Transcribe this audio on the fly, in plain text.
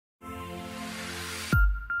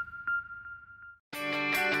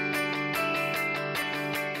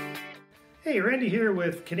Hey, Randy here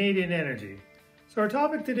with Canadian Energy. So our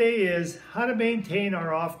topic today is how to maintain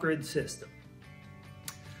our off-grid system.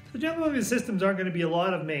 So generally the systems aren't going to be a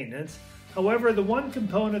lot of maintenance. However, the one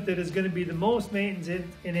component that is going to be the most maintenance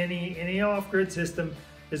in any off-grid system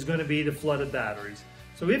is going to be the flooded batteries.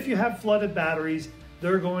 So if you have flooded batteries,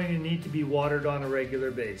 they're going to need to be watered on a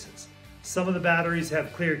regular basis. Some of the batteries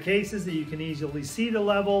have clear cases that you can easily see the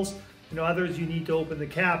levels. Others you need to open the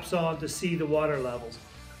caps on to see the water levels.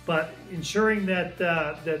 But ensuring that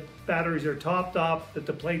that batteries are topped off, that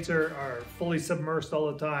the plates are fully submersed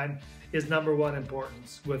all the time is number one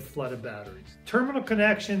importance with flooded batteries. Terminal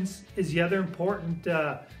connections is the other important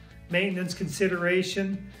maintenance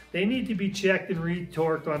consideration. They need to be checked and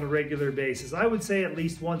retorqued on a regular basis. I would say at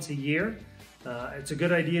least once a year. It's a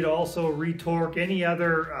good idea to also retorque any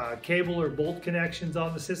other cable or bolt connections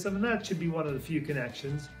on the system, and that should be one of the few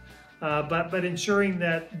connections. But ensuring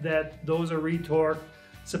that those are retorqued.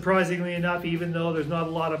 Surprisingly enough, even though there's not a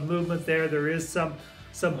lot of movement there is some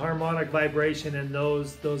harmonic vibration, and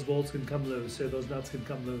those bolts can come loose, or those nuts can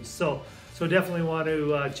come loose. So definitely want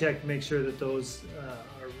to check to make sure that those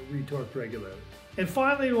are retorqued regularly. And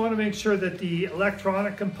finally, we want to make sure that the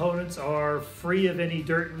electronic components are free of any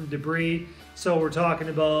dirt and debris. So we're talking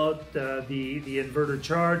about the inverter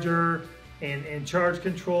charger and charge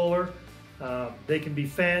controller. They can be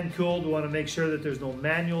fan cooled. We want to make sure that there's no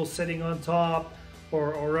manual sitting on top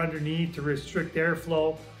or underneath to restrict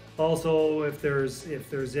airflow. Also, if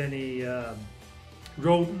there's any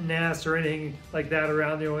rodent nests or anything like that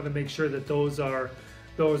around there, we want to make sure that those are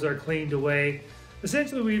cleaned away.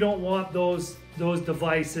 Essentially, we don't want those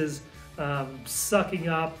devices sucking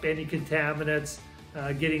up any contaminants,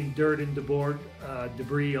 getting dirt into board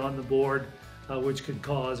debris on the board, which could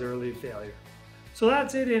cause early failure. So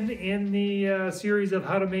that's it in the series of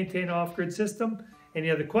how to maintain off-grid system. Any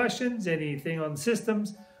other questions, anything on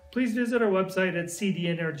systems, please visit our website at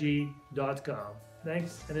cdnrg.com.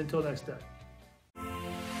 Thanks, and until next time.